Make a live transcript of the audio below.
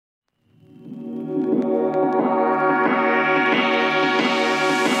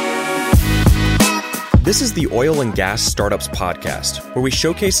This is the Oil and Gas Startups Podcast, where we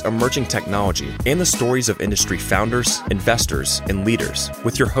showcase emerging technology and the stories of industry founders, investors, and leaders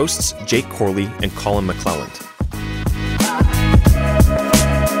with your hosts, Jake Corley and Colin McClelland.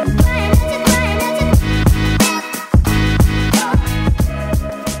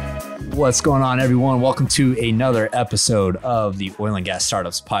 What's going on, everyone? Welcome to another episode of the Oil and Gas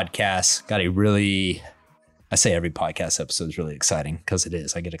Startups Podcast. I say every podcast episode is really exciting because it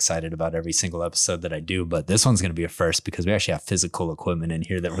is. I get excited about every single episode that I do, but this one's going to be a first because we actually have physical equipment in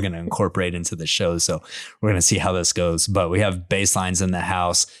here that we're going to incorporate into the show. So we're going to see how this goes. But we have BaselineZ in the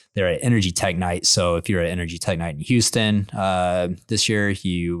house. They're at Energy Tech Night. So if you're at Energy Tech Night in Houston this year,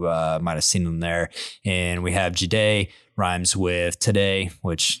 you might have seen them there. And we have Jide, rhymes with today,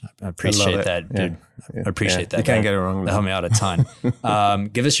 which I appreciate that, dude. Yeah. I appreciate that. You can't get it wrong. That helped me out a ton.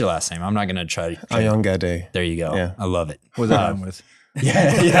 Give us your last name. I'm not going to try. Ayongade. There you go. Yeah. I love it. What's that rhyme with?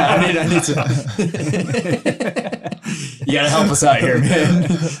 Yeah. I need to. You got to help us out here, man.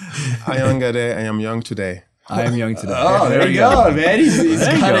 Ayongade. I am young today. I am young today. Oh, there you go, man. He's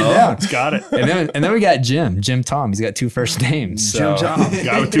got it down. He's got it. And then we got Jim Tom. He's got two first names. So. Jim Tom.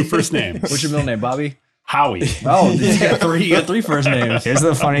 Guy with two first names. What's your middle name, Bobby? Howie. Oh, you got three first names. Here's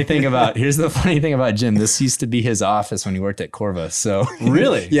the funny thing about Jim. This used to be his office when he worked at Corva. So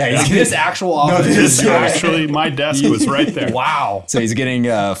really, yeah, this actual office. This actually, my desk was right there. Wow. So he's getting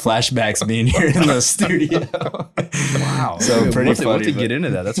flashbacks being here in the studio. Wow. So pretty funny. What to get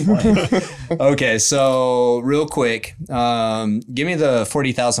into that? That's funny. Okay, so real quick, give me the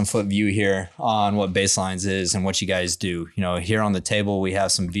 40,000 foot view here on what BaselineZ is and what you guys do. You know, here on the table we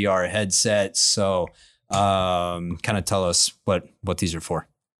have some VR headsets. So. Kind of tell us what these are for.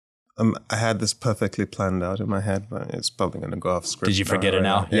 I had this perfectly planned out in my head, but it's probably going to go off script. Did you forget it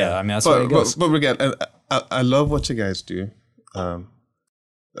now? Yeah, I mean, that's what it goes. But again, I love what you guys do. I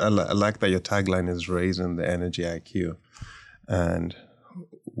like that your tagline is raising the energy IQ. And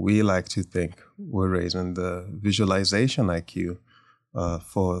we like to think we're raising the visualization IQ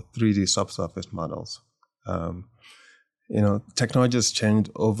for 3D subsurface models. Technology has changed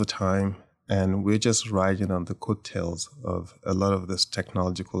over time. And we're just riding on the coattails of a lot of this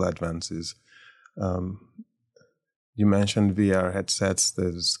technological advances. You mentioned VR headsets,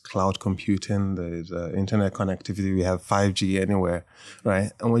 there's cloud computing, there's internet connectivity, we have 5G anywhere,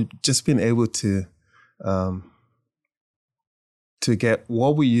 right? And we've just been able to get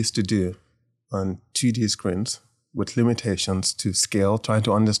what we used to do on 2D screens with limitations to scale, trying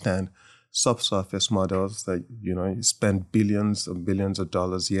to understand subsurface models that, you spend billions or billions of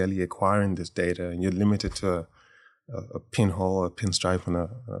dollars yearly acquiring this data, and you're limited to a pinhole or a pinstripe on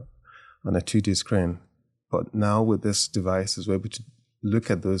a 2D screen. But now with this device, we're able to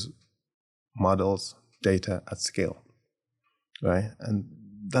look at those models, data at scale, right? And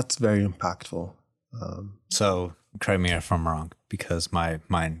that's very impactful. So correct me if I'm wrong, because my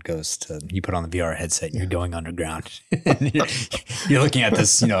mind goes to, you put on the VR headset and you're going underground. You're looking at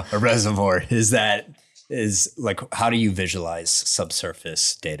this, a reservoir. Is like, how do you visualize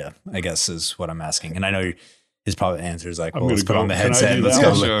subsurface data, I guess is what I'm asking. And I know his probably answer is like, well, let's put on the headset. Let's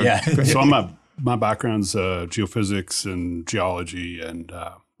go. Sure. Yeah. So my background's geophysics and geology, and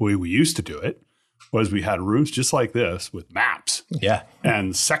the way we used to do it was we had rooms just like this with maps. Yeah.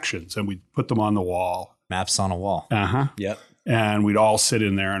 And sections, and we'd put them on the wall. Maps on a wall. Uh-huh. Yep. And we'd all sit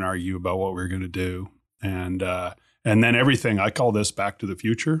in there and argue about what we were going to do. And then everything, I call this Back to the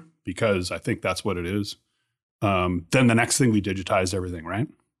Future because I think that's what it is. Then the next thing we digitized everything, right?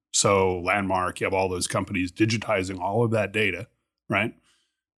 So Landmark, you have all those companies digitizing all of that data, right?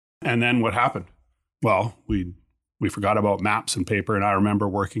 And then what happened? Well, we forgot about maps and paper. And I remember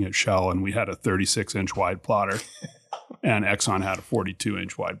working at Shell and we had a 36-inch wide plotter. And Exxon had a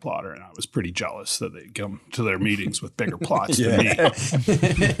 42-inch wide plotter, and I was pretty jealous that they'd come to their meetings with bigger plots than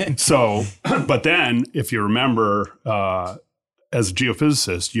me. So, but then, if you remember, as a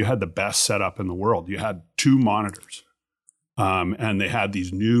geophysicist, you had the best setup in the world. You had two monitors, and they had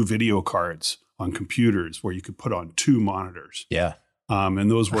these new video cards on computers where you could put on two monitors. Yeah.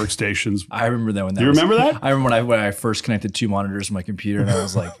 And those workstations. I remember that when that You remember that? I remember when I first connected two monitors to my computer, and I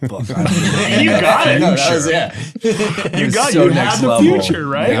was like, "Fuck, you got it." No, that was, yeah. You had the future,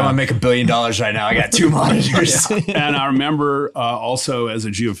 right? Like, I want to make $1 billion right now. I got two monitors. And I remember also as a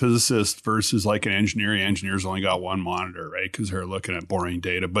geophysicist versus like an engineer, engineers only got one monitor, right? Because they're looking at boring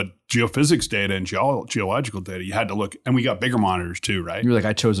data. But geophysics data and geological data, you had to look, and we got bigger monitors too, right? You were like,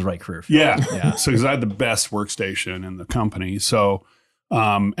 I chose the right career. Yeah. So because I had the best workstation in the company. So,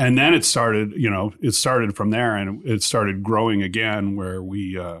 and then it started from there, and it started growing again where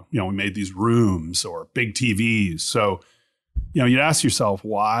we made these rooms or big TVs. So, you'd ask yourself,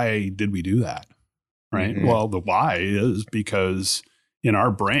 why did we do that? right? Mhm. Well, the why is because in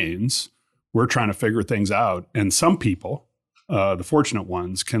our brains, we're trying to figure things out. And some people, the fortunate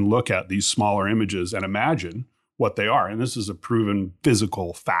ones, can look at these smaller images and imagine what they are. And this is a proven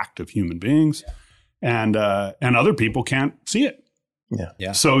physical fact of human beings. And other people can't see it.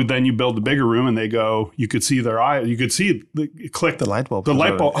 Yeah. So then you build the bigger room and they go, you could see their eye, you could see click The light bulb. the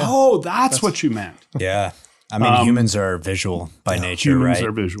light bulb. Yeah. Oh, that's what you meant. Yeah. I mean, humans are visual by nature, Humans right?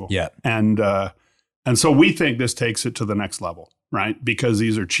 are visual. Yeah. And so we think this takes it to the next level, right? Because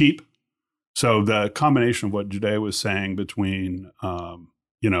these are cheap. So the combination of what Jide was saying between,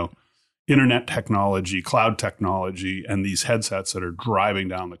 internet technology, cloud technology, and these headsets that are driving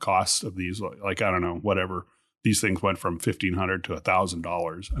down the cost of these, like, I don't know, whatever. These things went from $1,500 to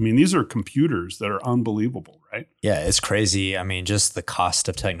 $1,000. I mean, these are computers that are unbelievable, right? Yeah, it's crazy. I mean, just the cost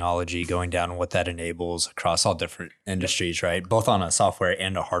of technology going down and what that enables across all different industries, right? Both on a software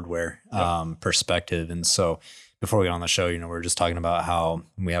and a hardware perspective. And so before we got on the show, we were just talking about how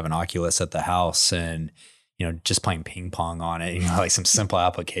we have an Oculus at the house and, just playing ping pong on it, like some simple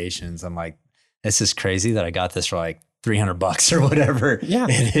applications. I'm like, this is crazy that I got this for like $300 or whatever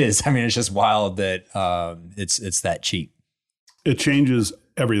it is. I mean, it's just wild that it's that cheap. It changes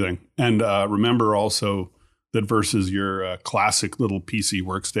everything. And remember also that versus your classic little PC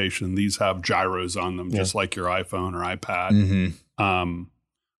workstation, these have gyros on them, just like your iPhone or iPad. Mm-hmm.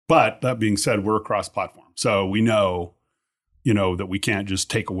 But that being said, we're cross-platform. So we know, that we can't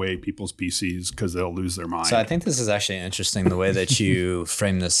just take away people's PCs because they'll lose their mind. So I think this is actually interesting the way that you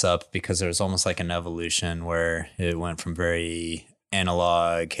frame this up, because there's almost like an evolution where it went from very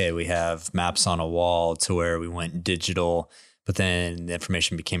analog, hey, we have maps on a wall, to where we went digital, but then the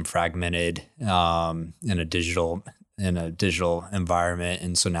information became fragmented in a digital environment.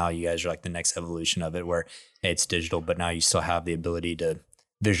 And so now you guys are like the next evolution of it, where hey, it's digital, but now you still have the ability to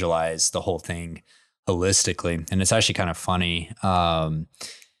visualize the whole thing holistically. And it's actually kind of funny,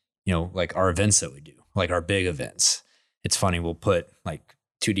 like our events that we do, like our big events. It's funny, we'll put like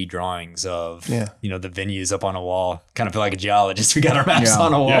 2D drawings of, the venues up on a wall, kind of feel like a geologist. We got our maps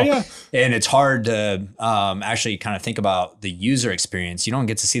on a wall. And it's hard to actually kind of think about the user experience. You don't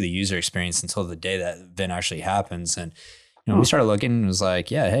get to see the user experience until the day that event actually happens. And we started looking and it was like,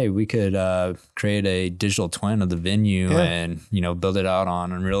 hey, we could create a digital twin of the venue and, build it out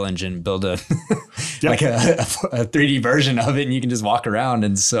on Unreal Engine, build a like a 3D version of it, and you can just walk around.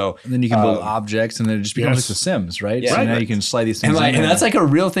 And so and then you can build objects, and then it just becomes like The Sims, right? Yeah. So now you can slide these things and that's like a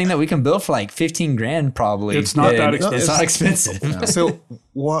real thing that we can build for like $15,000 probably. It's not that expensive. It's not expensive. No. So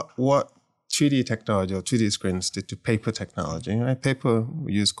what 3D technology or 2D screens did to paper technology, right? Paper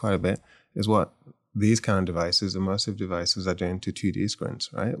we use quite a bit, is what these kind of devices, immersive devices, are doing to 2D screens,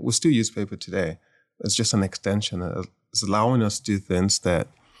 right? We still use paper today. It's just an extension. It's allowing us to do things that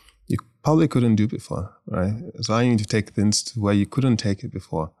you probably couldn't do before, right? It's allowing you to take things to where you couldn't take it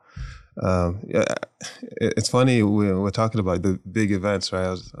before. It's funny, we're talking about the big events, right?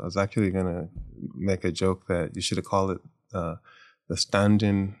 I was actually going to make a joke that you should have called it the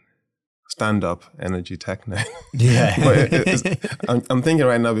stand-up energy tech night. Yeah. But I'm thinking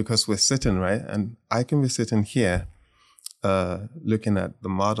right now, because we're sitting, right? And I can be sitting here looking at the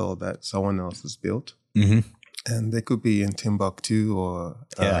model that someone else has built. Mm-hmm. And they could be in Timbuktu or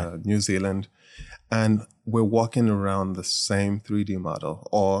New Zealand. And we're walking around the same 3D model.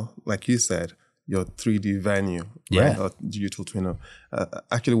 Or, like you said, your 3D venue, right? Or digital twin.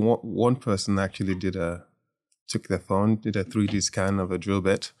 Actually, one person actually took their phone, did a 3D scan of a drill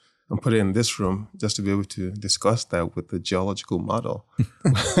bit, and put it in this room just to be able to discuss that with the geological model.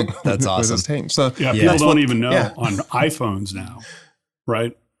 That's awesome. So people don't even know on iPhones now,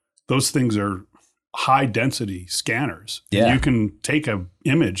 right? Those things are high density scanners. Yeah. And you can take a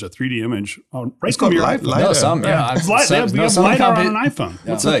 3D image right got from your light- iPhone. light- No, some, yeah. We have LiDAR on an iPhone.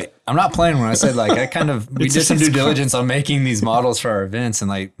 It's like, I'm not playing when I said like, we did some due diligence on making these models for our events. And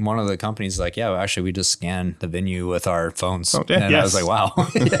like one of the companies like, actually we just scan the venue with our phones. And I was like, wow.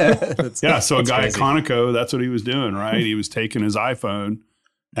 So a guy crazy. at Conoco, that's what he was doing, right? He was taking his iPhone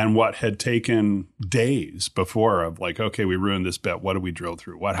and what had taken days before of like, okay, we ruined this bit. What did we drill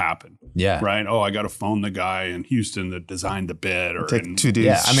through? What happened? Yeah. Right. Oh, I got to phone the guy in Houston that designed the bit or take in 2D.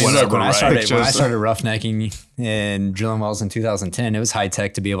 Yeah, I mean, whatever, look, when I right? started roughnecking and drilling wells in 2010, it was high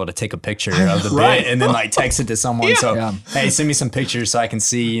tech to be able to take a picture of the bit and then like text it to someone. So, hey, send me some pictures so I can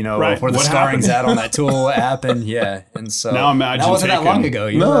see, where the What scarring's happened? at on that tool, what happened. Yeah. And so Now imagine that wasn't that long ago.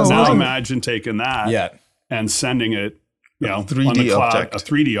 Now imagine taking that and sending it, 3D on the cloud, object. a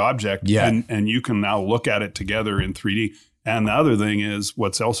 3D object. Yeah. And you can now look at it together in 3D. And the other thing is,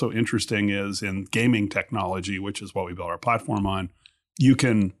 what's also interesting is in gaming technology, which is what we built our platform on, you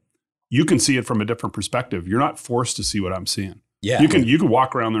can you can see it from a different perspective. You're not forced to see what I'm seeing. Yeah. You can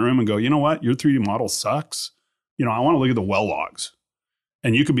walk around the room and go, you know what? Your 3D model sucks. I want to look at the well logs.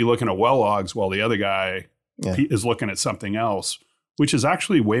 And you could be looking at well logs while the other guy is looking at something else, which is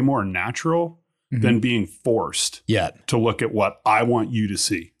actually way more natural than being forced to look at what I want you to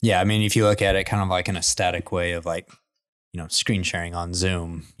see. Yeah. I mean, if you look at it kind of like in a static way of like, screen sharing on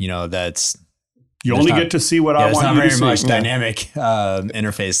Zoom, that's... You only get to see what I want you to see. There's not very much dynamic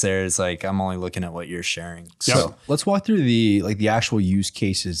interface there. It's like, I'm only looking at what you're sharing. So let's walk through the actual use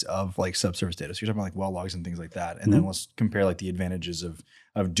cases of like subsurface data. So you're talking about like well logs and things like that. And then let's compare like the advantages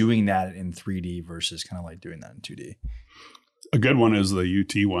of doing that in 3D versus kind of like doing that in 2D. A good one is the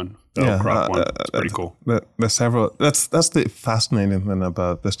UT one, the crop one. It's pretty cool. There's several. That's the fascinating thing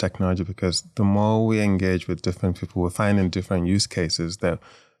about this technology, because the more we engage with different people, we're finding different use cases that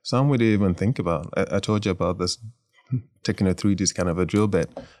some we didn't even think about. I told you about this, taking a 3D scan of a drill bit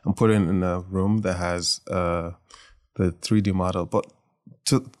and putting it in a room that has the 3D model. But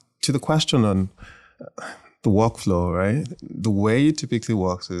to the question on the workflow, right? The way it typically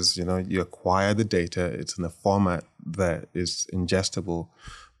works is, you acquire the data. It's in a format that is ingestible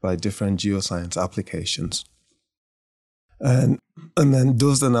by different geoscience applications. And then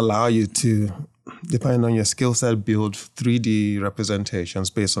those then allow you to, depending on your skill set, build 3D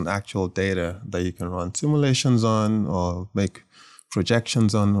representations based on actual data that you can run simulations on or make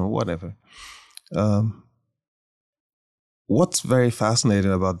projections on or whatever. What's very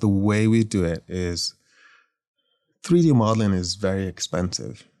fascinating about the way we do it is 3D modeling is very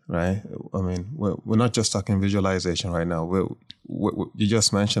expensive, right? I mean, we're not just talking visualization right now. You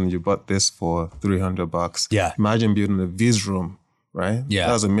just mentioned you bought this for $300. Yeah. Imagine building a viz room, right? Yeah.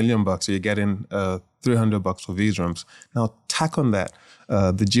 That was $1 million. So you're getting $300 for viz rooms. Now tack on that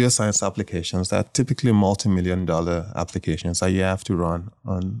the geoscience applications that are typically multi-million-dollar applications that you have to run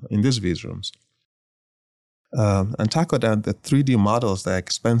in these viz rooms. And tackle that the 3D models that are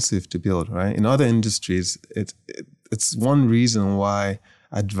expensive to build, right? In other industries, it's one reason why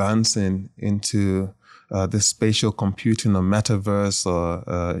advancing into this spatial computing or metaverse or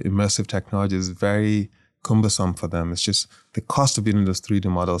immersive technology is very cumbersome for them. It's just the cost of building those 3D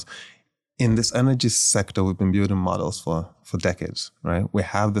models. In this energy sector, we've been building models for decades, right? We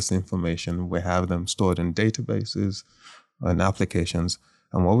have this information. We have them stored in databases and applications.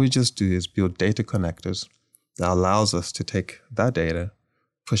 And what we just do is build data connectors that allows us to take that data,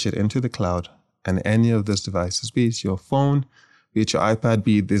 push it into the cloud, and any of those devices, be it your phone, be it your iPad,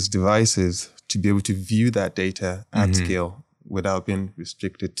 be it these devices, to be able to view that data at scale without being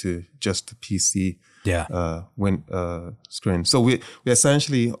restricted to just the PC screen. So we're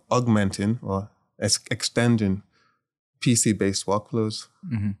essentially augmenting or extending PC-based workflows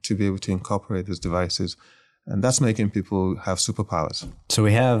to be able to incorporate these devices. And that's making people have superpowers. So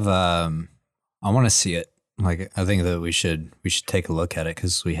we have, I want to see it. Like, I think that we should take a look at it,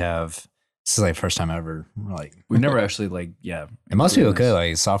 because this is like first time ever. We've never actually it must be okay.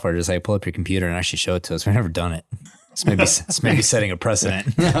 Like software, just like pull up your computer and actually show it to us. We've never done it. It's maybe setting a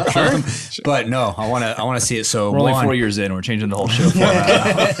precedent. But no, I want to see it. So we're only 4 years in. We're changing the whole show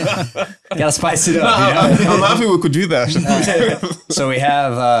format. Gotta spice it up. I'm happy we could do that. So we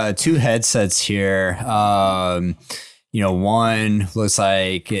have 2 headsets here. One looks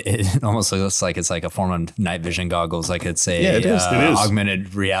like it almost looks like it's like a form of night vision goggles. Like it's it is.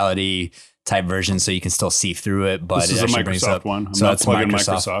 Augmented reality type version, so you can still see through it. But this is it a actually brings Microsoft up one. I'm so not that's plugging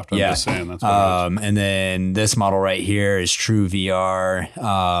Microsoft. I'm just saying that's what it is. And then this model right here is True VR.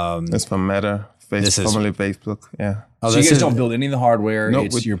 That's from Meta, formerly Facebook. Yeah. So you guys don't build any of the hardware.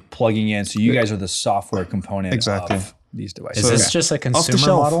 Nope, you're plugging in. So you guys are the software component of these devices. Is this just a consumer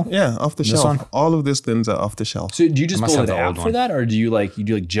model? Yeah, off the shelf. One? All of these things are off the shelf. So do you just build an app for that, or do you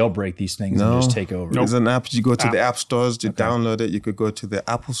jailbreak these things and just take over? There's an app. You go to the app stores, you download it. You could go to the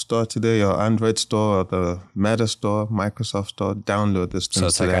Apple store today, or Android store, or the Meta store, Microsoft store. Download this thing. So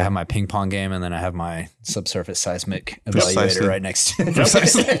it's today. like I have my ping pong game, and then I have my subsurface seismic evaluator right next to it.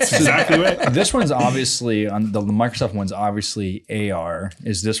 Precisely. That's exactly right. This one's obviously on the Microsoft one's obviously AR.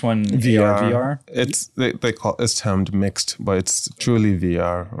 Is this one VR? It's termed mixed, but it's truly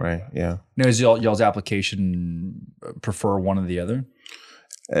VR, right? Yeah. Now, does y'all's application prefer one or the other?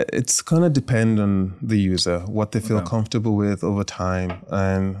 It's going to depend on the user, what they feel comfortable with over time.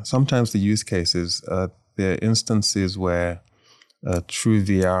 And sometimes the use cases, there are instances where true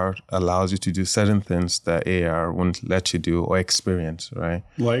VR allows you to do certain things that AR wouldn't let you do or experience, right?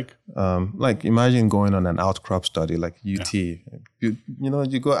 Like imagine going on an outcrop study like UT.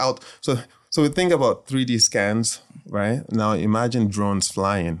 You go out. So we think about 3D scans, right? Now imagine drones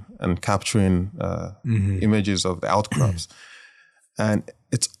flying and capturing images of the outcrops. And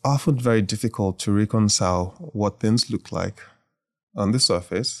it's often very difficult to reconcile what things look like on the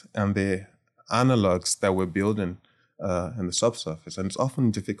surface and the analogs that we're building in the subsurface. And it's often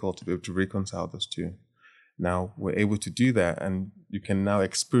difficult to be able to reconcile those two. Now we're able to do that, and you can now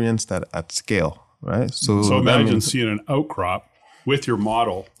experience that at scale, right? So imagine seeing an outcrop with your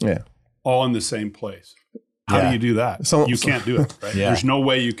model all in the same place. How do you do that? You can't do it, right? There's no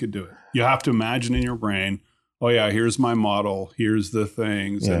way you could do it. You have to imagine in your brain, oh yeah, here's my model, here's the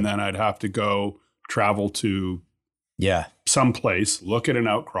things, and then I'd have to go travel to someplace, look at an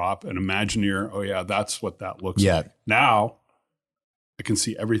outcrop, and Imagineer, oh yeah, that's what that looks like. Now I can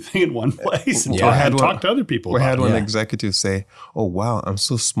see everything in one place and talk to other people. We had one executive say, oh wow, I'm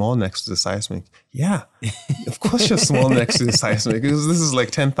so small next to the seismic. Yeah, of course you're small next to the seismic, because this is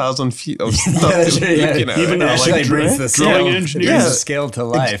like 10,000 feet of stuff. Even like drilling engineers. Yeah, scale to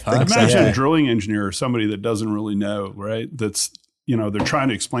life. Huh? Imagine a drilling engineer or somebody that doesn't really know, right? That's, they're trying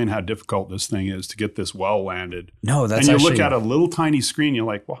to explain how difficult this thing is to get this well landed. No, that's and you look at a little tiny screen, you're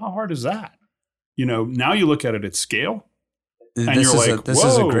like, well, how hard is that? Now you look at it at scale. This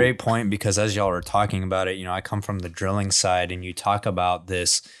is a great point, because as y'all were talking about it, I come from the drilling side, and you talk about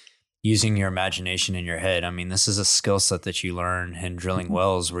this using your imagination in your head. I mean, this is a skill set that you learn in drilling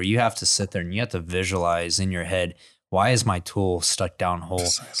wells, where you have to sit there and you have to visualize in your head, why is my tool stuck down hole?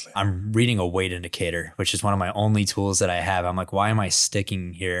 Precisely. I'm reading a weight indicator, which is one of my only tools that I have. I'm like, why am I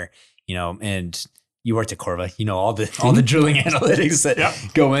sticking here? And you worked at Corva, all the drilling analytics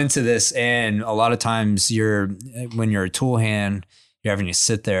that go into this. And a lot of times when you're a tool hand, you're having to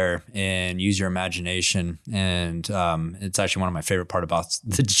sit there and use your imagination. And it's actually one of my favorite part about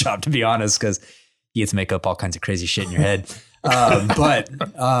the job, to be honest, because you get to make up all kinds of crazy shit in your head. But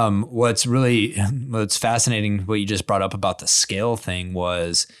what's fascinating, what you just brought up about the scale thing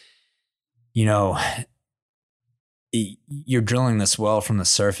was, you're drilling this well from the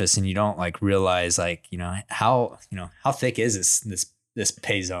surface, and you don't realize how thick is this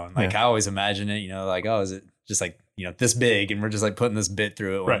pay zone? Like I always imagine it, oh, is it just this big, and we're just putting this bit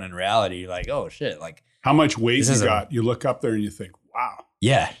through it, when in reality you're like, oh shit, how much weight you got? You look up there and you think, wow.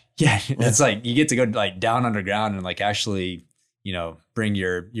 Yeah. It's you get to go down underground and actually, bring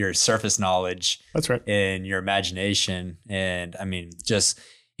your surface knowledge. That's right. And your imagination. And I mean, just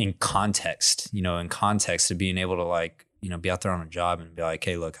in context of being able to be out there on a job and be like,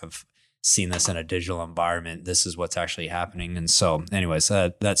 hey, look, I've seen this in a digital environment. This is what's actually happening. And so anyways,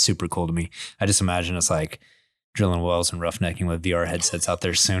 that's super cool to me. I just imagine it's drilling wells and roughnecking with VR headsets out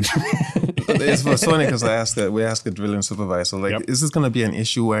there soon. It's funny because we asked the drilling supervisor, is this going to be an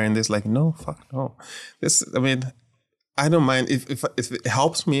issue wearing this? No, fuck no. I don't mind if it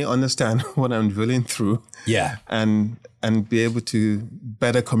helps me understand what I'm drilling through. Yeah. And be able to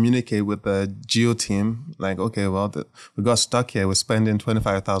better communicate with the geo team. Okay, well, we got stuck here. We're spending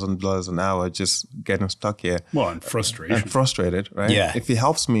 $25,000 an hour just getting stuck here. Well, and frustration. And frustrated, right? Yeah. If it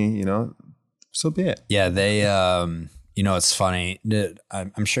helps me, so be it. Yeah, they, it's funny.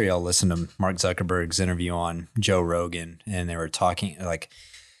 I'm sure y'all listened to Mark Zuckerberg's interview on Joe Rogan, and they were talking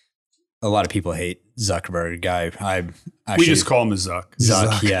a lot of people hate Zuckerberg guy. We just call him a Zuck.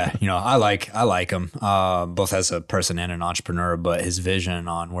 Zuck, yeah. I like him, both as a person and an entrepreneur, but his vision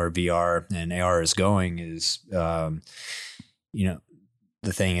on where VR and AR is going is, the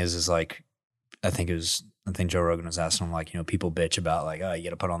thing is I think Joe Rogan was asking him, people bitch about oh, you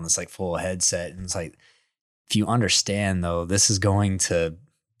got to put on this full headset. And it's if you understand though, this is going to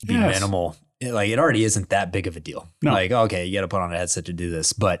be minimal. It already isn't that big of a deal. No. Okay, you got to put on a headset to do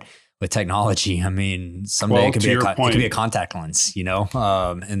this. But with technology, I mean, someday it could be a contact lens, in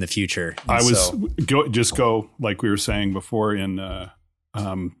the future. And go like we were saying before in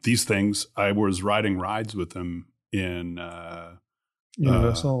these things. I was riding rides with them in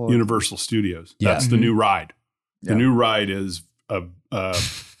Universal Studios. Yeah. That's the new ride. The new ride is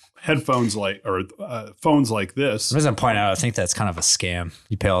headphones phones like this. The reason I'm pointing out, I think that's kind of a scam.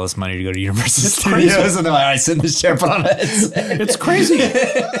 You pay all this money to go to Universal Studios, and then I sit in this chair, put on a headset. It's crazy.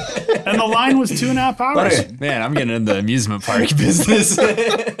 And the line was 2.5 hours. Man, I'm getting in the amusement park business.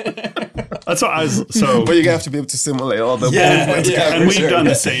 That's what I was. But you have to be able to simulate all the movements. Yeah, and we've done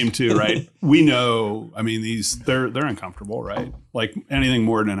the same too, right? We know. I mean, they're uncomfortable, right? Anything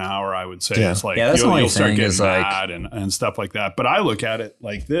more than an hour, I would say, it's you'll start getting mad and stuff like that. But I look at it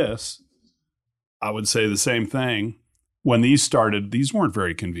like this. I would say the same thing. When these started, these weren't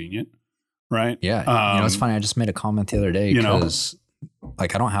very convenient, right? Yeah. It's funny. I just made a comment the other day because. I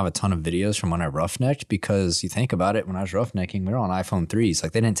don't have a ton of videos from when I roughnecked, because you think about it, when I was roughnecking, we were on iPhone 3s.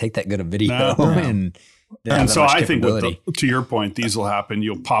 They didn't take that good of video. And so I think to your point, these will happen.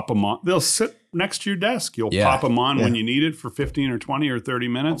 You'll pop them on. They'll sit next to your desk. You'll pop them on when you need it for 15 or 20 or 30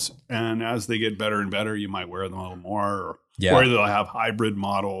 minutes. And as they get better and better, you might wear them a little more, or they'll have hybrid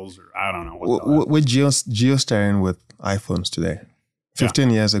models, or I don't know. We're geostaring with iPhones today. 15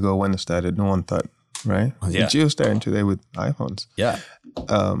 years ago when it started, no one thought, right? Yeah. We're geostaring today with iPhones. Yeah.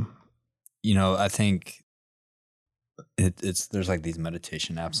 I think there's like these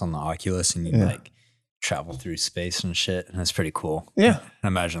meditation apps on the Oculus, and you like travel through space and shit, and it's pretty cool. Yeah. I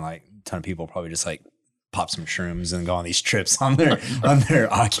imagine like a ton of people probably just like pop some shrooms and go on these trips on their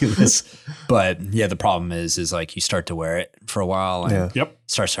Oculus. But yeah, the problem is like you start to wear it for a while and it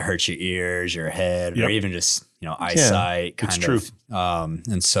starts to hurt your ears, your head, or even just, eyesight kind of.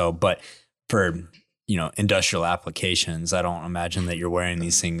 And so, but for, industrial applications, I don't imagine that you're wearing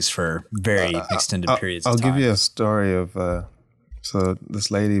these things for very extended periods of time. I'll give you a story of, so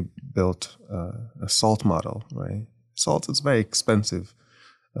this lady built a salt model, right? Salt is very expensive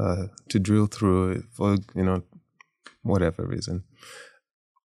to drill through for, whatever reason.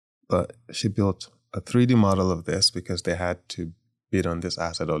 But she built a 3D model of this because they had to bid on this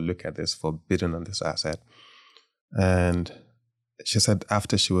asset or look at this for bidding on this asset. And she said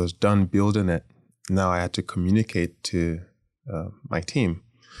after she was done building it, now I had to communicate to my team.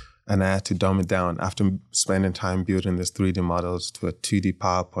 And I had to dumb it down after spending time building these 3D models to a 2D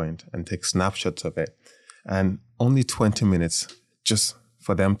PowerPoint and take snapshots of it. And only 20 minutes just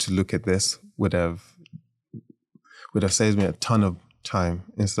for them to look at this would have saved me a ton of time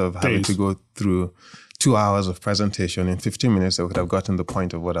instead of having to go through 2 hours of presentation. In 15 minutes, I would have gotten the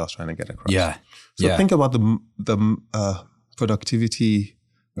point of what I was trying to get across. Yeah. So think about the productivity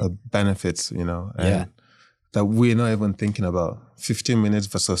benefits, and that we're not even thinking about. 15 minutes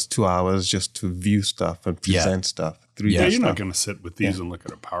versus 2 hours just to view stuff and present stuff. 3D you're stuff. not going to sit with these and look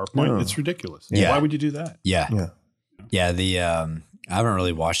at a PowerPoint. No. It's ridiculous. Yeah. Why would you do that? Yeah. I haven't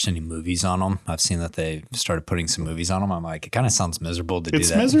really watched any movies on them. I've seen that they started putting some movies on them. I'm like, it kind of sounds miserable to do that.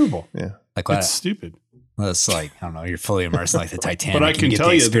 It's miserable. Yeah. Like it's stupid. Well, it's like, I don't know, you're fully immersed in like the Titanic. But I can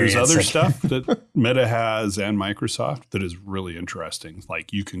tell you there's other stuff that Meta has and Microsoft that is really interesting.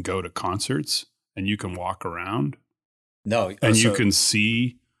 Like you can go to concerts and you can walk around. You can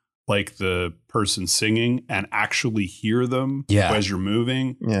see like the person singing and actually hear them as you're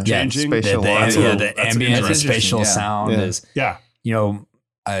moving, changing. The ambient and spatial sound is,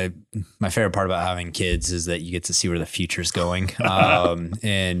 my favorite part about having kids is that you get to see where the future's going.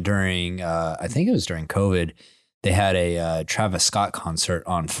 And during, I think it was during COVID, they had a Travis Scott concert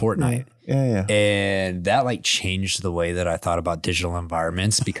on Fortnite. Yeah. And that like changed the way that I thought about digital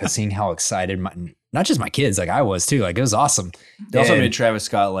environments, because seeing how excited not just my kids, like I was too, like it was awesome. They also made Travis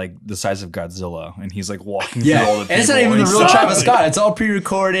Scott like the size of Godzilla, and he's like walking through all the people. And it's not even the real Travis Scott. It's all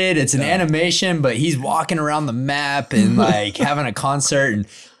pre-recorded. It's an animation, but he's walking around the map and like having a concert, and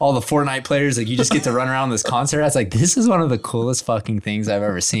all the Fortnite players, like you just get to run around this concert. I was like, this is one of the coolest fucking things I've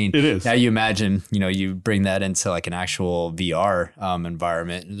ever seen. It is. Now you imagine, you bring that into like an actual VR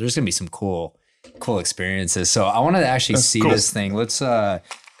environment. There's going to be some cool experiences. So I wanted to actually see this thing. Let's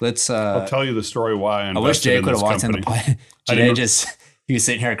I'll tell you the story why I wish Jake would have walked in the company. he was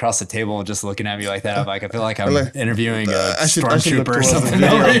sitting here across the table just looking at me like that. I'm like, I feel like I'm interviewing a stormtrooper or something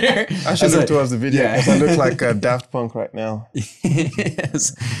over here. I should look towards the video because I look like a Daft Punk right now.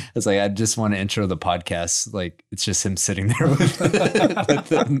 It's like, I just want to intro the podcast. Like it's just him sitting there with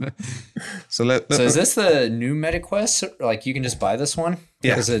them. So is this the new MetaQuest? Like you can just buy this one?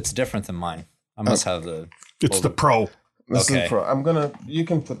 Yeah. Because it's different than mine. I must have the... It's the Pro. This is Pro. You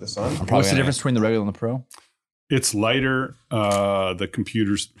can put this on. What's the difference between the regular and the Pro? It's lighter. The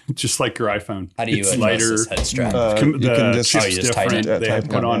computer's just like your iPhone. How do you it's adjust lighter. This head strap? You can just tighten it. They have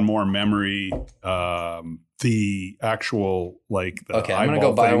put on more memory. The actual like the I'm gonna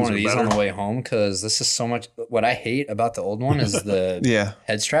go buy one of these on the way home, because this is so much. What I hate about the old one is the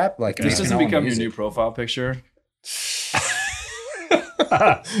head strap. Like this doesn't become your new profile picture.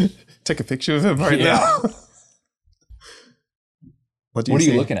 Take a picture of him right now. What are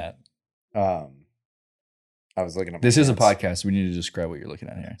you looking at? I was looking at. This is a podcast. We need to describe what you're looking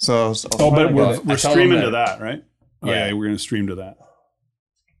at here. But we're streaming to that, right? Yeah, we're going to stream to that.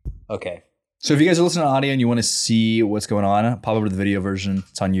 Okay. So if you guys are listening to audio and you want to see what's going on, pop over to the video version.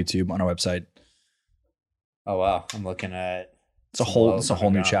 It's on YouTube on our website. Oh wow, I'm looking at. It's a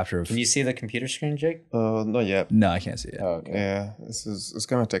whole new chapter of. Can you see the computer screen, Jake? Not yet. No, I can't see it. Oh, okay. Yeah, it's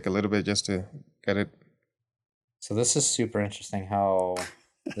going to take a little bit just to get it. So this is super interesting. How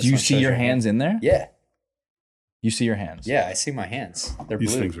do you see your hands in there? Yeah. You see your hands? Yeah, I see my hands. They're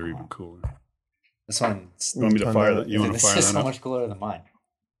These blue. things are even cooler. This one. You want me to fire that? You want to fire that up? This is so much cooler than mine.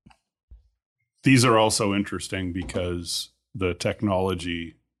 These are also interesting because the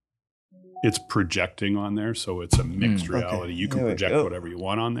technology it's projecting on there, so it's a mixed reality. You can project whatever you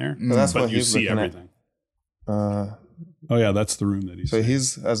want on there, So that's but what you he's see looking everything. at. Oh yeah, that's the room that he's. So in.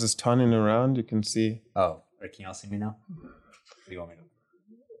 he's as it's turning around, you can see. Oh, can y'all see me now? What do you want me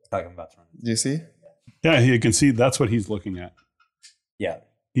to talking about? Do you see? Yeah, you can see that's what he's looking at. Yeah.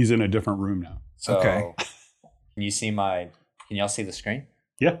 He's in a different room now. So Okay. Can y'all see the screen?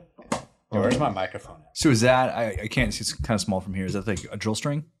 Yeah. Yeah, where's my microphone at? So is that I can't see, it's kind of small from here. Is that like a drill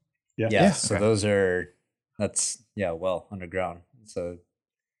string? Yeah. Yeah. So Okay. that's well underground. So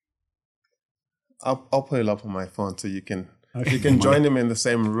I'll put it up on my phone so you can Okay. join him in the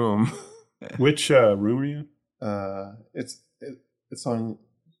same room. Which room are you in? It's on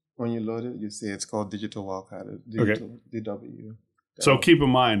when you load it. You see it's called Digital Wildcat. DW. So keep in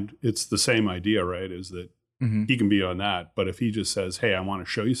mind, it's the same idea, right? Is that Mhm. he can be on that, but if he just says, "Hey, I want to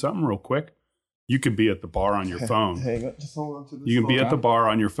show you something real quick," you could be at the bar on your phone. Hey, just hold on to this. You can be phone. at the bar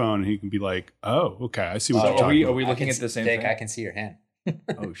on your phone, and he can be like, "Oh, okay, I see what So you're are talking we about." looking at the same Jake, thing? I can see your hand.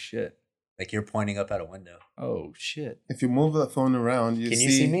 Oh shit. Like you're pointing up at a window. Oh shit. If you move the phone around, Can you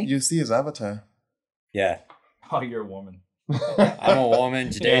see me? You see his avatar. Yeah. Oh, you're a woman. I'm a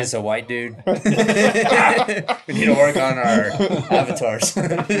woman. Jade is a white dude. We need to work on our avatars.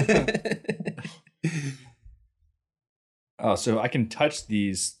 Oh, so I can touch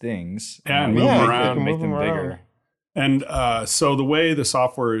these things And move Yeah, them you around, can make move them them around. bigger. And so the way the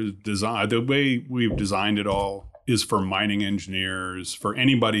software is designed, the way we've designed it all is for mining engineers, for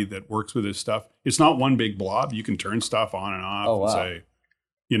anybody that works with this stuff. It's not one big blob. You can turn stuff on and off Oh, wow. and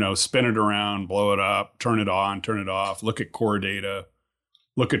say, spin it around, blow it up, turn it on, turn it off, look at core data,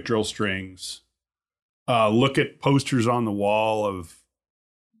 look at drill strings, look at posters on the wall of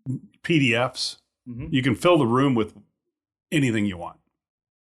PDFs. Mhm. You can fill the room with anything you want.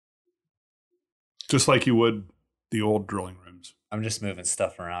 Just like you would the old drilling rooms. I'm just moving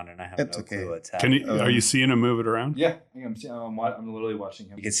stuff around and I have It's no okay. clue what's Can happening. you, are you seeing him move it around? Yeah, I'm literally watching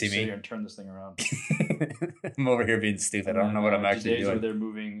him. You can see sit me? here and turn this thing around. I'm over here being stupid. I don't know what I'm actually Today's where doing. they're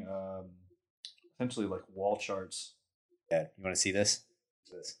moving, essentially like wall charts. Yeah, you want to see this?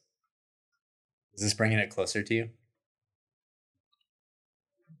 Is this bringing it closer to you?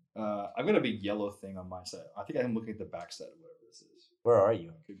 I've got a big yellow thing on my side. I think I'm looking at the back side of whatever this is. Where are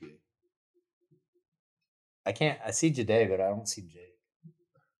you? Could be. I see Jade, but I don't see Jake.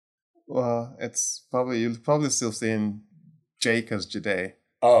 Well, you're probably still seeing Jake as Jade.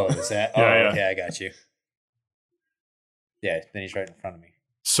 Oh, is that? Oh, Yeah. okay, I got you. Yeah, then he's right in front of me.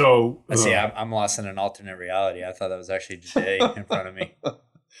 So I see. I'm lost in an alternate reality. I thought that was actually Jade in front of me.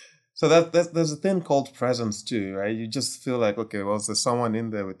 So there's a thing called presence too, right? You just feel like, okay, well, there's someone in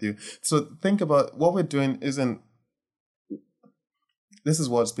there with you. So think about what we're doing this is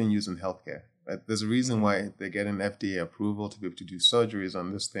what's being used in healthcare, right? There's a reason why they get an FDA approval to be able to do surgeries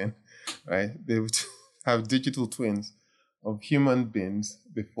on this thing, right? They would have digital twins of human beings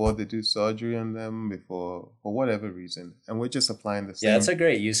before they do surgery on them, for whatever reason. And we're just applying the same. Yeah, that's a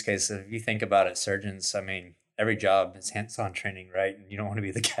great use case. If you think about it, surgeons, I mean, every job is hands-on training, right? And you don't want to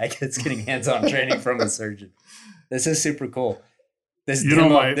be the guy that's getting hands-on training from a surgeon. This is super cool. This demo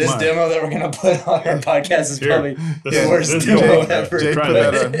that we're going to put on our podcast is probably the worst demo ever. Jake, Try put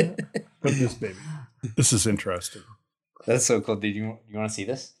that. that on. Put this baby. This is interesting. That's so cool. Did you want to see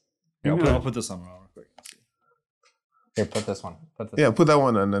this? Yeah, I'll put this on real quick. Here, put this one. Yeah, put that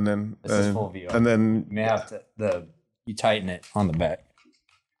one on, and then This is full view. and then You may have to you tighten it on the back.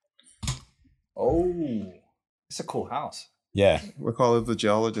 Oh, it's a cool house. Yeah. we call it the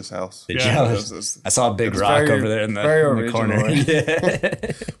geologist's house. The Yeah, geologist. I saw a big it's rock very- over there in the, very in the original, corner. right?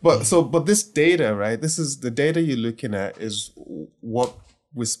 Yeah. But this data, right? This is the data you're looking at is what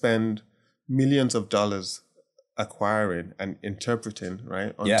we spend millions of dollars acquiring and interpreting,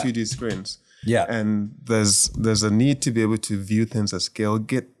 right, on Yeah. 2D screens. Yeah. And there's a need to be able to view things at scale,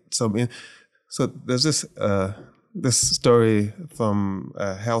 get some in. So there's this story from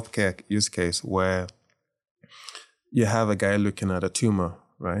a healthcare use case where you have a guy looking at a tumor,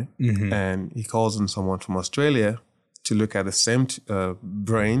 right? Mhm. And he calls in someone from Australia to look at the same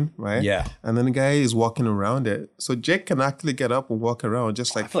brain, right? Yeah. And then the guy is walking around it. So Jake can actually get up and walk around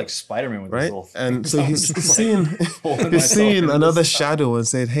just I like, feel like Spider-Man with this right? little thing. And so he's Just seeing, holding he's myself seeing into another this. shadow and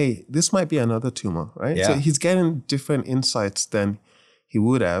said, hey, this might be another tumor, right? So Yeah. he's getting different insights than he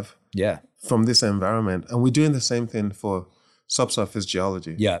would have Yeah. from this environment. And we're doing the same thing for subsurface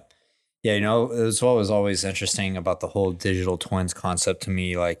geology. Yeah. Yeah, it's what was always interesting about the whole digital twins concept to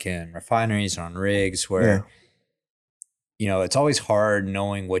me, like in refineries or on rigs, where, it's always hard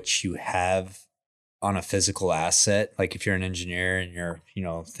knowing what you have on a physical asset. Like if you're an engineer and you're,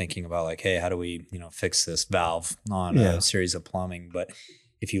 thinking about like, hey, how do we, fix this valve on Yeah. a series of plumbing? But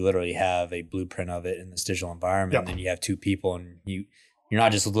if you literally have a blueprint of it in this digital environment, then you have two people and you're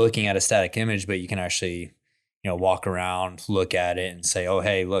not just looking at a static image, but you can actually, walk around, look at it and say, oh,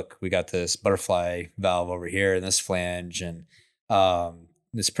 hey, look, we got this butterfly valve over here in this flange. And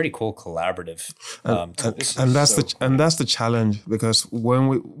it's pretty cool collaborative. And that's the challenge, because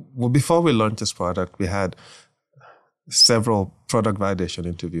before we launched this product, we had several product validation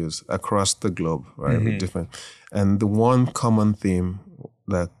interviews across the globe, right? With different, and the one common theme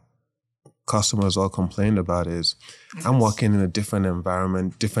that customers all complained about is, I'm working in a different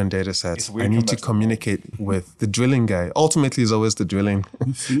environment, different data sets. I need to communicate with the drilling guy. Ultimately, it's always the drilling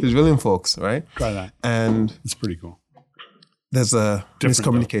folks, right? Try that. And it's pretty cool. There's a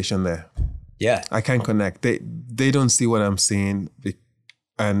miscommunication there. Yeah. I can't connect. They don't see what I'm seeing.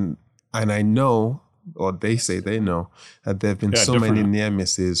 And I know, or they say they know, that there have been so many near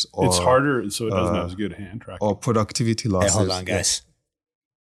misses. Or it's harder, so it doesn't have as good hand tracking. Or productivity losses. Hey, hold on, guys.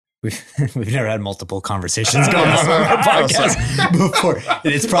 We've never had multiple conversations going on our podcast before.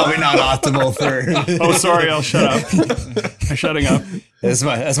 And it's probably not optimal for. Oh, sorry, I'll shut up. I'm shutting up. That's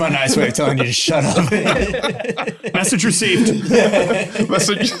my nice way of telling you to shut up. Message received.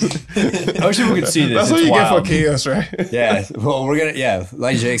 Message. I wish people could see this. That's what you get for chaos, right? Yeah. Well, we're gonna.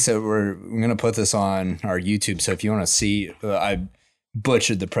 Like Jake said, we're gonna put this on our YouTube. So if you want to see, I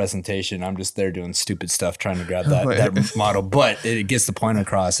butchered the presentation. I'm just there doing stupid stuff trying to grab that model, but it gets the point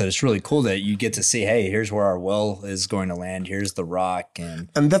across that it's really cool that you get to see, hey, here's where our well is going to land. Here's the rock, and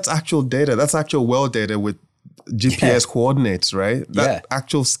that's actual data. That's actual well data with GPS coordinates, right? That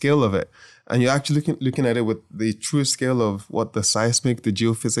actual scale of it. And you're actually looking at it with the true scale of what the seismic, the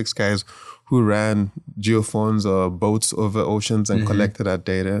geophysics guys who ran geophones or boats over oceans and collected that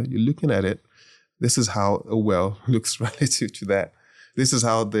data. You're looking at it. This is how a well looks relative to that. This is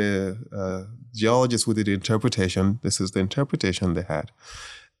how the geologists who did the interpretation, this is the interpretation they had.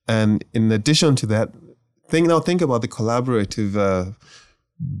 And in addition to that, think about the collaborative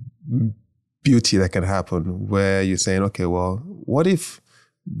beauty that can happen, where you're saying, okay, well, what if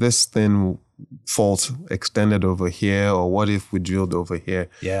this thin fault extended over here, or what if we drilled over here?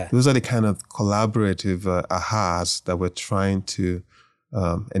 Yeah. Those are the kind of collaborative ahas that we're trying to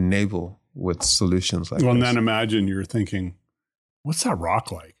enable with solutions like this. Well, and then imagine you're thinking, what's that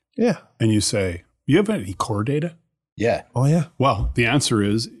rock like? Yeah. And you say, you have any core data? Yeah. Oh, yeah. Well, the answer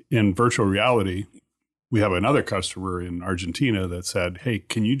is, in virtual reality, we have another customer in Argentina that said, hey,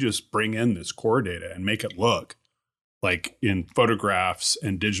 can you just bring in this core data and make it look like in photographs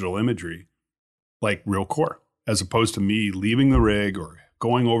and digital imagery, like real core, as opposed to me leaving the rig or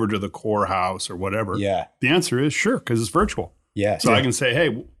going over to the core house or whatever? Yeah. The answer is sure, because it's virtual. Yeah. So I can say,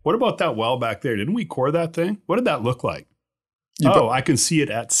 hey, what about that well back there? Didn't we core that thing? What did that look like? I can see it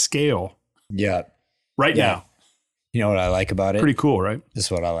at scale. Yeah. Right now. You know what I like about it? Pretty cool, right? This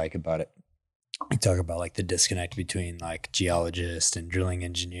is what I like about it. We talk about like the disconnect between like geologists and drilling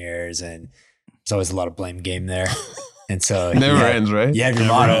engineers, and there's always a lot of blame game there. And so never ends, right? You have your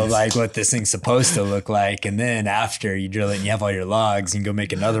model of like what this thing's supposed to look like. And then after you drill it and you have all your logs, you can go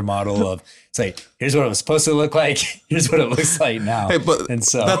make another model of, it's like, here's what it was supposed to look like. Here's what it looks like now. Hey, but and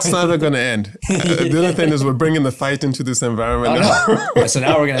so that's never going to end. The other thing is we're bringing the fight into this environment now. So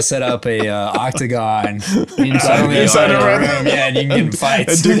now we're going to set up a octagon inside the room. Yeah, and you can get in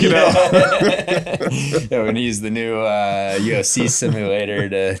fights. Duke it out. We're going to use the new UFC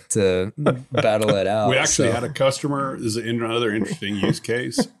simulator to battle it out. We actually had a customer. This is another interesting use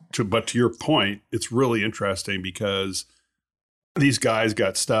case. But to your point, it's really interesting because these guys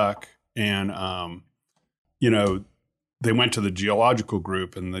got stuck and, they went to the geological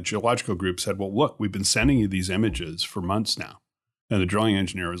group, and the geological group said, well, look, we've been sending you these images for months now. And the drilling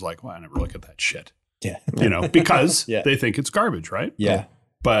engineer was like, well, I never look at that shit. Yeah. Because they think it's garbage, right? Yeah.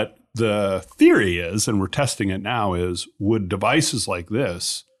 But the theory is, and we're testing it now, is would devices like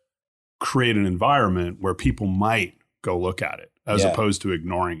this create an environment where people might go look at it as opposed to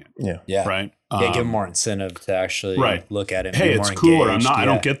ignoring it? Yeah. Yeah. Right. Give them more incentive to actually look at it. Hey, it's cool. Engaged. I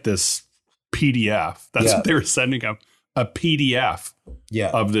don't get this PDF. That's what they were sending up, a PDF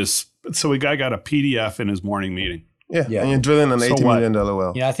of this. So a guy got a PDF in his morning meeting. Yeah. And you're drilling an $80 million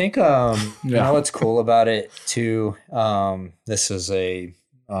well. Yeah, I think you know what's cool about it too. This is a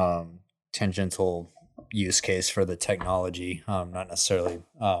tangential use case for the technology, not necessarily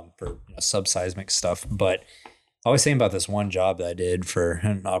for subseismic stuff, but I was thinking about this one job that I did for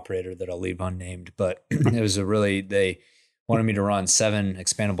an operator that I'll leave unnamed, but it was they wanted me to run 7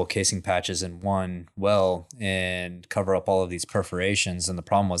 expandable casing patches in one well and cover up all of these perforations. And the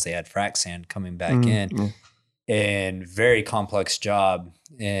problem was they had frac sand coming back in and very complex job.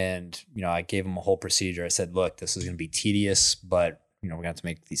 And, I gave them a whole procedure. I said, look, this is going to be tedious, but we're going to have to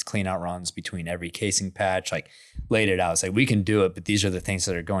make these clean out runs between every casing patch, like laid it out. It's like, we can do it, but these are the things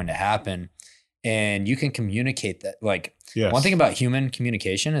that are going to happen. And you can communicate that. Like one thing about human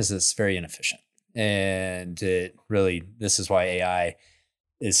communication is it's very inefficient. And it really, this is why AI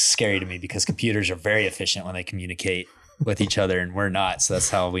is scary to me, because computers are very efficient when they communicate with each other and we're not. So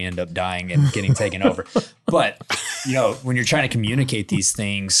that's how we end up dying and getting taken over. But, when you're trying to communicate these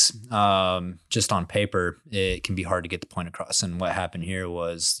things just on paper, it can be hard to get the point across. And what happened here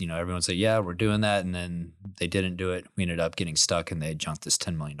was, everyone said, yeah, we're doing that. And then they didn't do it. We ended up getting stuck and they junked this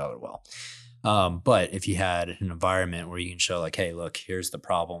 $10 million well. But if you had an environment where you can show like, hey, look, here's the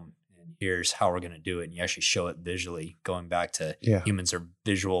problem and here's how we're going to do it. And you actually show it visually, going back to humans are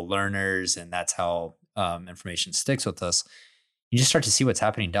visual learners. And that's how information sticks with us. You just start to see what's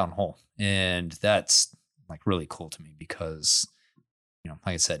happening downhole. And that's like really cool to me because, like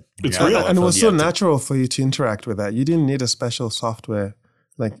I said, it's real. And it was so natural for you to interact with that. You didn't need a special software.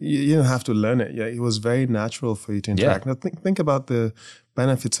 Like you didn't have to learn it. Yeah, it was very natural for you to interact. Now think about the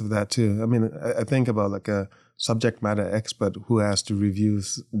benefits of that too. I mean, I think about like a subject matter expert who has to review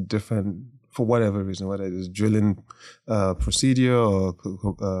different, for whatever reason, whether it is drilling procedure or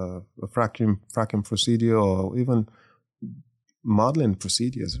a fracking procedure or even modeling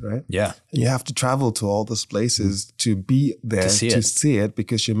procedures, right? Yeah. And you have to travel to all those places to be there to see it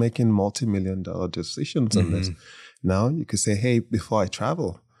because you're making multi-million-dollar decisions on this. Now you could say, hey, before I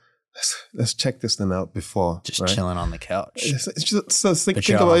travel, let's check this thing out before. Just chilling on the couch. It's just, so think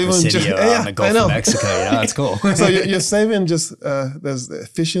about about even just on the Gulf of Mexico. That's cool. So you're saving there's the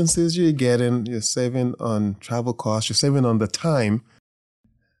efficiencies you're getting. You're saving on travel costs. You're saving on the time.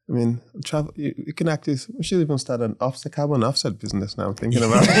 I mean, travel. You can actually. We should even start an carbon offset business now. I'm thinking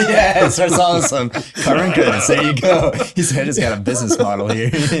about it. Yes, that's awesome. Carbon credits. There you go. He said he's got a business model here.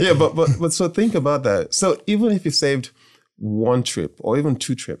 Yeah, but so think about that. So even if you saved one trip or even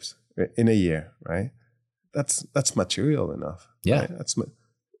two trips in a year, right? That's material enough. Yeah. Right?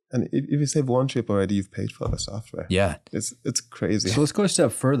 And if you save one trip already, you've paid for the software. Yeah. It's crazy. So let's go a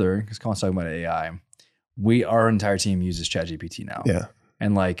step further because Colin's talking about AI. Our entire team uses ChatGPT now. Yeah.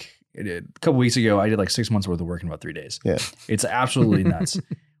 And like a couple weeks ago, I did like 6 months worth of work in about 3 days. Yeah. It's absolutely nuts.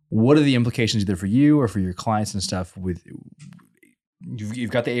 What are the implications either for you or for your clients and stuff with you've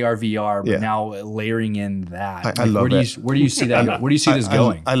got the AR, VR, but now layering in that. I love it. Where do you see that? Where do you see this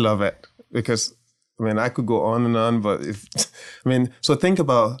going? I love it because, I mean, I could go on and on, but so think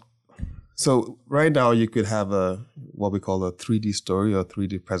about, so right now you could have what we call a 3D story or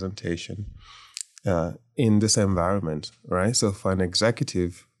 3D presentation in this environment, right? So for an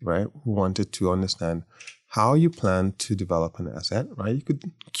executive, right, who wanted to understand how you plan to develop an asset, right? You could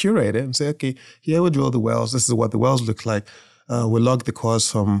curate it and say, okay, here we drill the wells. This is what the wells look like. We log the cores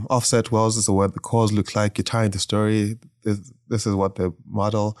from offset wells. This is what the cores look like. You tie the story. This is what the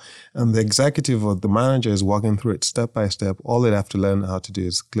model. And the executive or the manager is walking through it step by step. All they have to learn how to do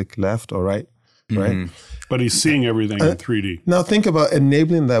is click left or right, right? But he's seeing everything in 3D. Now think about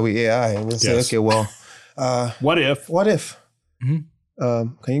enabling that with AI. And we'll say, okay, well, what if? Can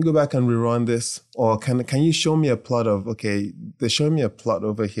you go back and rerun this? Or can you show me a plot of, okay, they're showing me a plot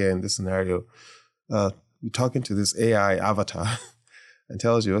over here in this scenario. You're talking to this AI avatar and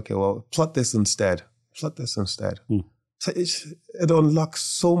tells you, okay, well, plot this instead. So it unlocks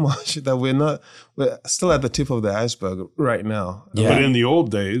so much that we're still at the tip of the iceberg right now. Yeah. But in the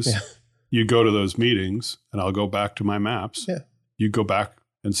old days, you go to those meetings and I'll go back to my maps. Yeah. You go back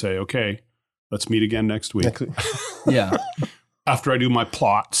and say, okay, let's meet again next week. Yeah. After I do my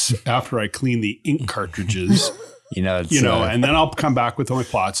plots, after I clean the ink cartridges, and then I'll come back with my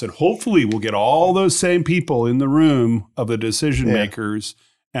plots and hopefully we'll get all those same people in the room of the decision makers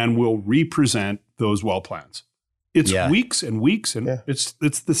and we'll represent those well plans. It's weeks and weeks and it's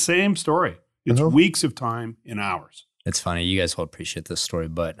the same story. It's weeks of time in hours. It's funny. You guys will appreciate this story,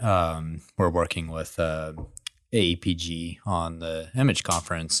 but we're working with AEPG on the image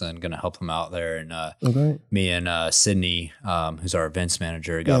conference and going to help them out there. And me and Sydney, who's our events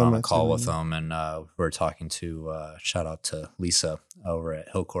manager, got on a call with them, and we're talking to shout out to Lisa over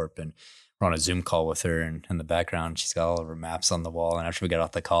at Hillcorp, and we're on a Zoom call with her, and in the background she's got all of her maps on the wall. And after we got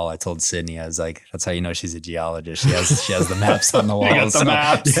off the call, I told Sydney, I was like, "That's how you know she's a geologist. She has the maps on the wall." Got the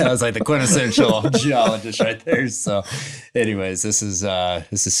maps. Yeah, I was like the quintessential geologist right there. So, anyways, this is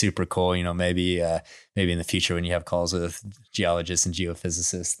super cool. Maybe in the future when you have calls with geologists and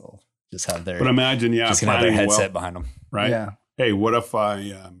geophysicists, they'll just have their just gonna have their headset behind them, right? Yeah. Hey, what if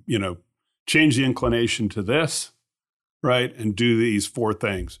I change the inclination to this? Right. And do these 4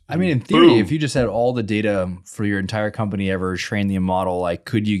 things. I mean, in theory, if you just had all the data for your entire company ever, train the model, like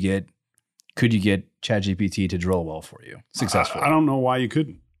could you get ChatGPT to drill a well for you successfully. I don't know why you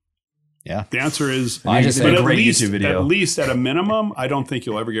couldn't. Yeah. The answer is, I just but made a at great least, YouTube video. at least at a minimum, I don't think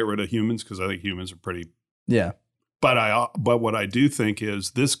you'll ever get rid of humans because I think humans are pretty. Yeah. But what I do think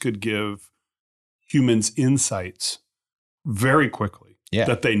is this could give humans insights very quickly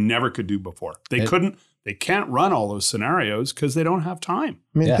that they never could do before. They can't run all those scenarios because they don't have time.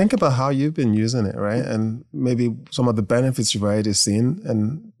 I mean, think about how you've been using it, right? And maybe some of the benefits you've already seen,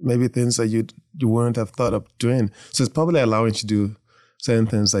 and maybe things that you wouldn't have thought of doing. So it's probably allowing you to do certain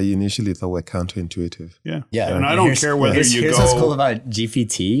things that you initially thought were counterintuitive. Yeah. Yeah. And I don't care whether you here's go. What's cool about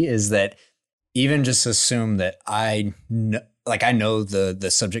GPT is that even just assume that I know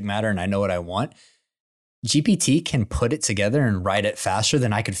the subject matter and I know what I want. GPT can put it together and write it faster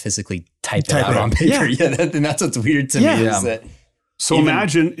than I could physically type it out on paper. And that's what's weird to me is that. So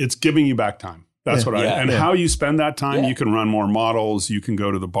imagine it's giving you back time. That's what how you spend that time. Yeah. You can run more models. You can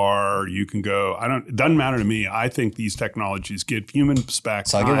go to the bar. You can go. It doesn't matter to me. I think these technologies give humans back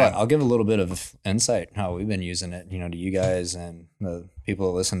time. I'll give a little bit of insight how we've been using it, to you guys and the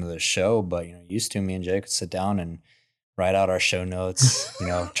people that listen to this show. But, used to me and Jake would sit down and write out our show notes,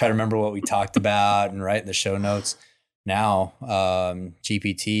 try to remember what we talked about and write the show notes. Now,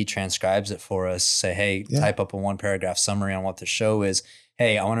 GPT transcribes it for us, say, hey, type up a 1-paragraph summary on what the show is.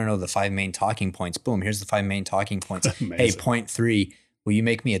 Hey, I want to know the 5 main talking points. Boom, here's the 5 main talking points. Hey, point 3, will you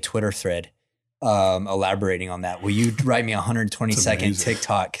make me a Twitter thread elaborating on that? Will you write me a 120-second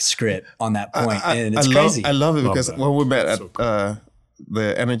TikTok script on that point? And it's crazy. I love it because when we met at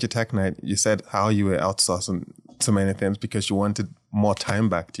the Energy Tech Night, you said how you were outsourcing so many things because you wanted more time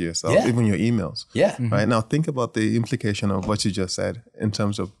back to yourself, even your emails. Yeah. Right now, think about the implication of what you just said in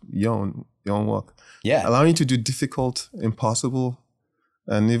terms of your own work. Yeah. Allowing you to do difficult, impossible,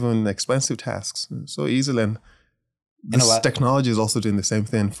 and even expensive tasks so easily. And this technology is also doing the same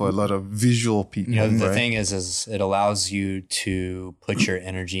thing for a lot of visual people. The thing is it allows you to put your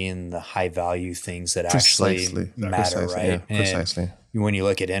energy in the high value things that actually matter, right? Yeah, precisely. And when you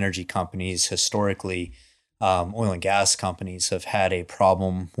look at energy companies, historically, oil and gas companies have had a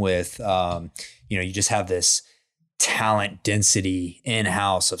problem with, you just have this talent density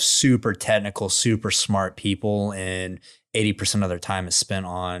in-house of super technical, super smart people, and 80% of their time is spent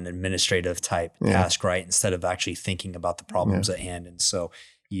on administrative type task, right? Instead of actually thinking about the problems at hand. And so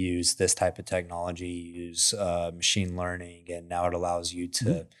you use this type of technology, use machine learning, and now it allows you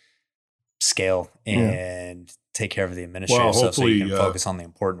to scale and take care of the administrative stuff so you can focus on the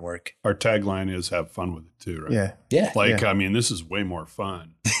important work. Our tagline is have fun with it too, right? Yeah. Yeah. I mean, this is way more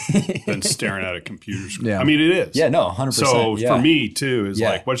fun than staring at a computer screen. Yeah. I mean, it is. Yeah, no, 100%. So for me too, is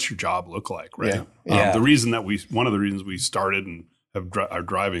what's your job look like, right? Yeah. The reason that one of the reasons we started and are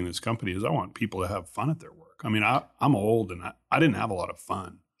driving this company is I want people to have fun at their work. I mean, I'm old and I didn't have a lot of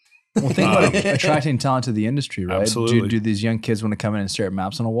fun. Well, think about attracting talent to the industry, right? Absolutely. Do these young kids want to come in and stare at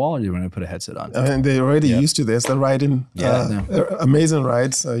maps on a wall, or do you want to put a headset on? I mean, they're already used to this. They're riding amazing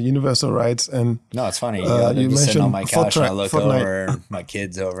rides, universal rides. And no, it's funny. you I'm just sitting on my mentioned couch and I look Fortnite. over, and my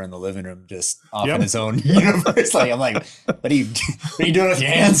kid's over in the living room just off in his own universe. I'm like, what are you doing with your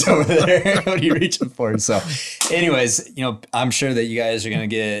hands over there? What are you reaching for? So anyways, I'm sure that you guys are going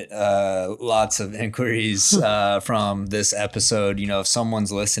to get lots of inquiries from this episode. If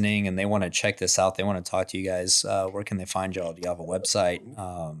someone's listening and they want to check this out, they want to talk to you guys, where can they find y'all? Do you have a website?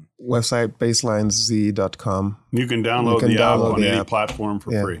 Website, BaselineZ.com. You can download the app on any platform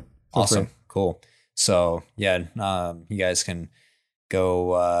for free. Awesome. Cool. So you guys can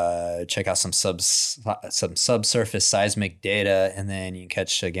go check out some subsurface seismic data, and then you can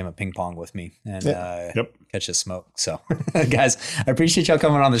catch a game of ping pong with me and catch a smoke. So guys, I appreciate y'all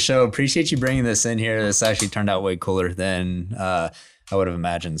coming on the show. Appreciate you bringing this in here. This actually turned out way cooler than I would have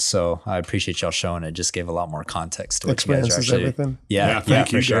imagined. So I appreciate y'all showing it. Just gave a lot more context to what you guys are actually. Everything. Yeah,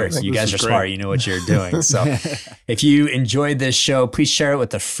 thank you for sure. guys. You guys are smart. You know what you're doing. So if you enjoyed this show, please share it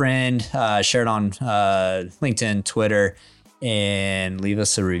with a friend. Share it on LinkedIn, Twitter, and leave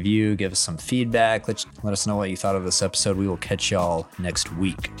us a review. Give us some feedback. Let us know what you thought of this episode. We will catch y'all next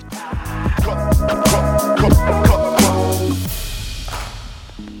week.